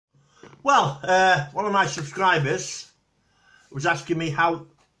Well, one of my subscribers was asking me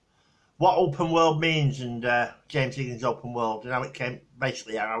what open world means, and James Higgins open world, and how it came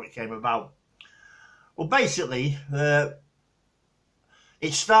about. Well, basically, it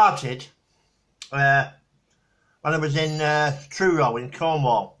started when I was in Truro in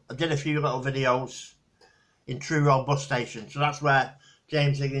Cornwall. I did a few little videos in Truro bus station, so that's where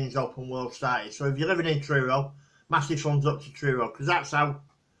James Higgins open world started. So if you're living in Truro, massive thumbs up to Truro, because that's how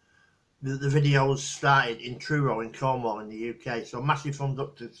the videos started, in Truro in Cornwall in the UK. So massive thumbs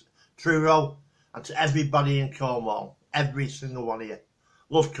up to Truro and to everybody in Cornwall, every single one of you.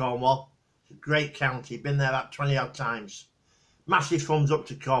 Love Cornwall. It's a great county, been there about 20 odd times. Massive thumbs up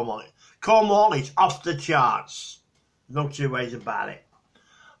to Cornwall. Cornwall is off the charts, no two ways about it.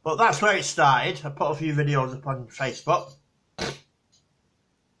 But that's where it started. I put a few videos up on Facebook,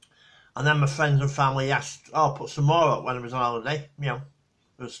 and then my friends and family asked, oh, put some more up when I was on holiday. You know,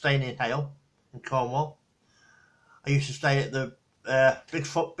 I was staying in Hale, in Cornwall. I used to stay at the big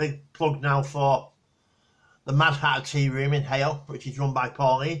plug now for the Mad Hatter Tea Room in Hale, which is run by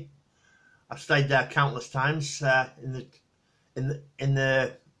Pauline. I've stayed there countless times in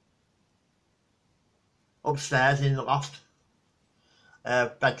the upstairs in the loft,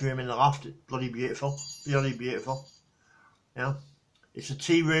 bedroom in the loft. It's bloody beautiful, You know, it's a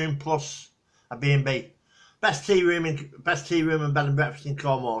tea room plus a B&B. Best tea room and bed and breakfast in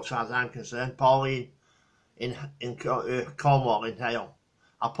Cornwall, as far as I'm concerned. Pauline in Cornwall in Hale.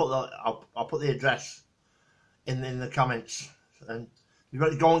 I'll put the address in the comments, and you've got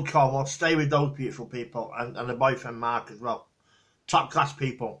to go in Cornwall, stay with those beautiful people, and the boyfriend Mark as well. Top class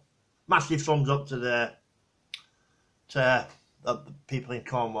people. Massive thumbs up to the people in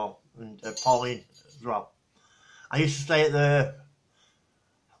Cornwall, and Pauline as well. I used to stay at the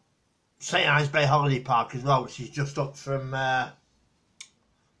St Ives Bay Holiday Park as well, which is just up the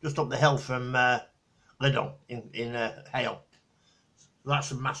hill from Liddell in Hale. So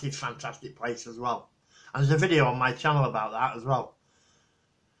that's a massive, fantastic place as well. And there's a video on my channel about that as well.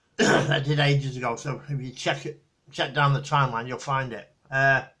 I did ages ago, so if you check down the timeline, you'll find it.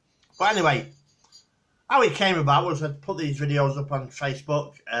 But anyway, how it came about was I put these videos up on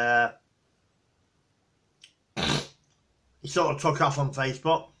Facebook. It sort of took off on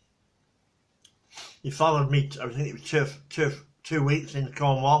Facebook. He followed me, I think it was two weeks in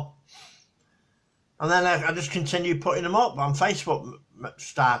Cornwall. And then I just continued putting them up on Facebook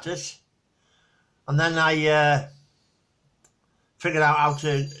status. And then I figured out how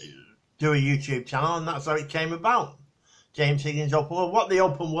to do a YouTube channel, and that's how it came about. James Higgins Open World. What the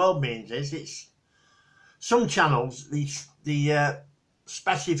open world means is, it's some channels, the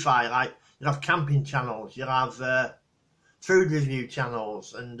specify, like you'll have camping channels, you'll have food review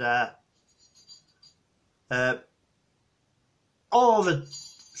channels, and all of it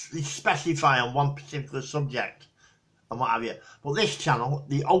specify on one particular subject and what have you. But this channel,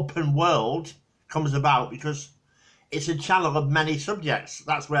 the open world, comes about because it's a channel of many subjects.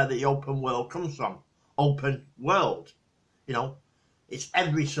 That's where the open world comes from. Open world, you know, it's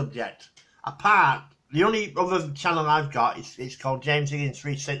every subject. Apart, the only other channel I've got is called James Higgins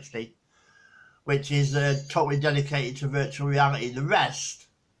 360, which is totally dedicated to virtual reality. The rest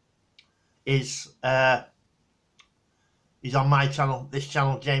is on my channel, this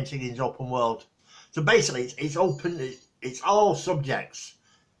channel, James Higgins Open World. So basically, it's open. It's all subjects,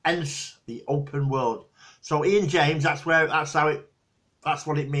 hence the open world. So Ian James, that's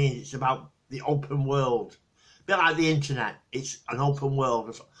what it means. It's about the open world. A bit like the internet, it's an open world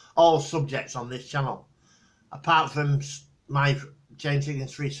of all subjects on this channel. Apart from my James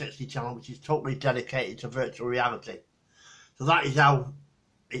Higgins 360 channel, which is totally dedicated to virtual reality. So that is how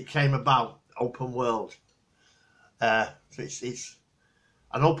it came about, open world. So it's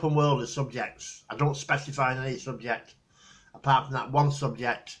an open world of subjects. I don't specify any subject apart from that one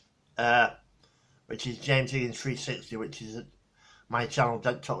subject, which is James Higgins 360, which is my channel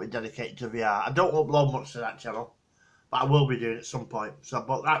totally dedicated to VR. I don't upload much to that channel, but I will be doing it at some point. So,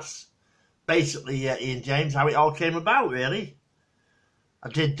 but that's basically Ian James, how it all came about, really. I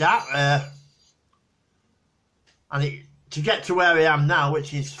did that, and to get to where I am now,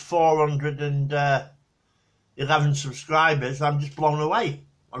 which is 411 subscribers, I'm just blown away.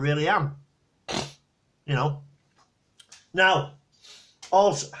 I really am. You know. Now,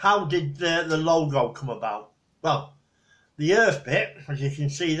 also, how did the logo come about? Well, the earth bit, as you can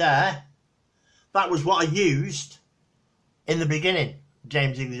see there, that was what I used in the beginning.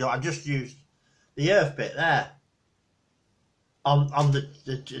 James Higgins, I just used the earth bit there on the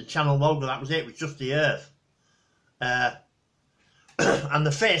channel logo. That was it. It was just the earth, and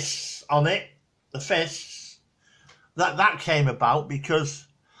the fists on it. The fists that came about because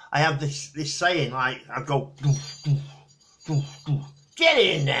I have this saying, like, I go, doof, doof, doof, doof, get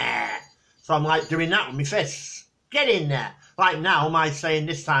in there. So I'm like doing that with my fists. Get in there. Like now, my saying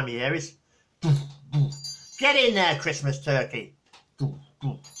this time of year is, doof, doof, get in there, Christmas turkey. Doof,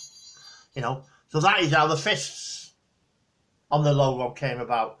 doof. You know, so that is how the fists on the logo came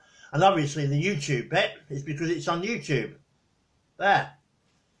about. And obviously the YouTube bit is because it's on YouTube. There.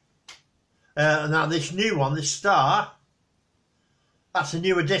 Now this new one, this star, that's a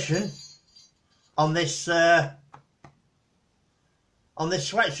new addition on this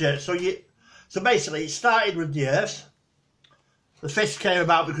sweatshirt. So basically it started with the earth. The fist came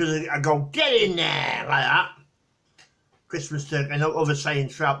about because I go, get in there, like that. Christmas turkey and other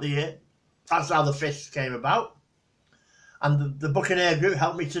sayings throughout the year. That's how the fist came about. And the Buccaneer group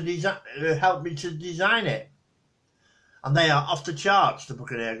helped me to design it. And they are off the charts, the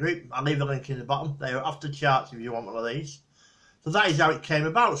Buccaneer group. I'll leave a link in the bottom. They are off the charts if you want one of these. So that is how it came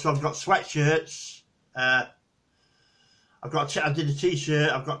about. So I've got sweatshirts. I did a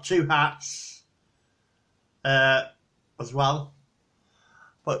t-shirt. I've got 2 hats as well.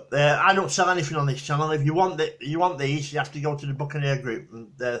 But I don't sell anything on this channel. If you want these, you have to go to the Buccaneer group,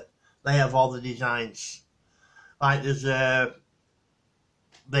 and they have all the designs. Like there's an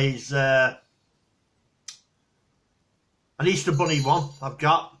Easter Bunny one I've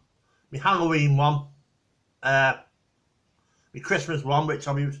got, my Halloween one, my Christmas one, which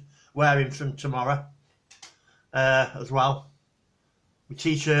I'll be wearing from tomorrow as well, my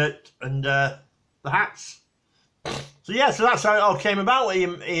t-shirt and the hats. So yeah, so that's how it all came about,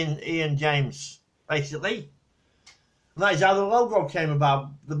 Ian James, basically. And that is how the logo came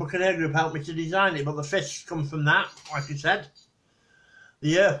about. The Buccaneer group helped me to design it, but the fists come from that, like I said.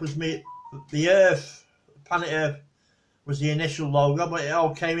 The Earth, planet Earth, was the initial logo, but it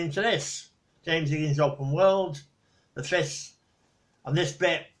all came into this. James Higgins Open World, the fists, and this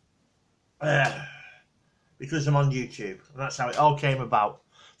bit, because I'm on YouTube. And that's how it all came about.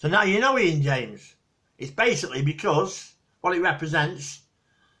 So now you know Ian James. It's basically because what it represents,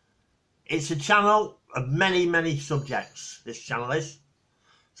 it's a channel of many, many subjects, this channel is.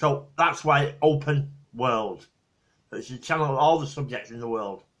 So that's why Open World. So it's a channel of all the subjects in the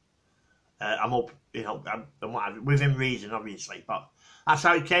world. I'm up, you know, within reason, obviously, but that's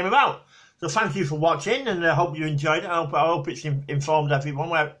how it came about. So thank you for watching, and I hope you enjoyed it. I hope it's informed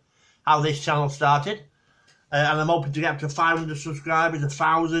everyone how this channel started. And I'm hoping to get up to 500 subscribers,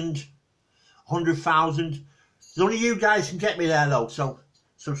 1,000, 100,000. Only you guys can get me there, though. So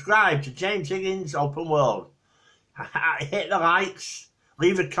subscribe to James Higgins Open World. Hit the likes,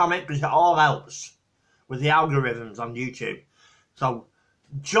 leave a comment, because it all helps with the algorithms on YouTube. So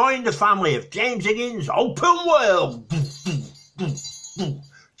join the family of James Higgins Open World.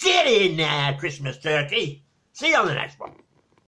 Get in there, Christmas turkey. See you on the next one.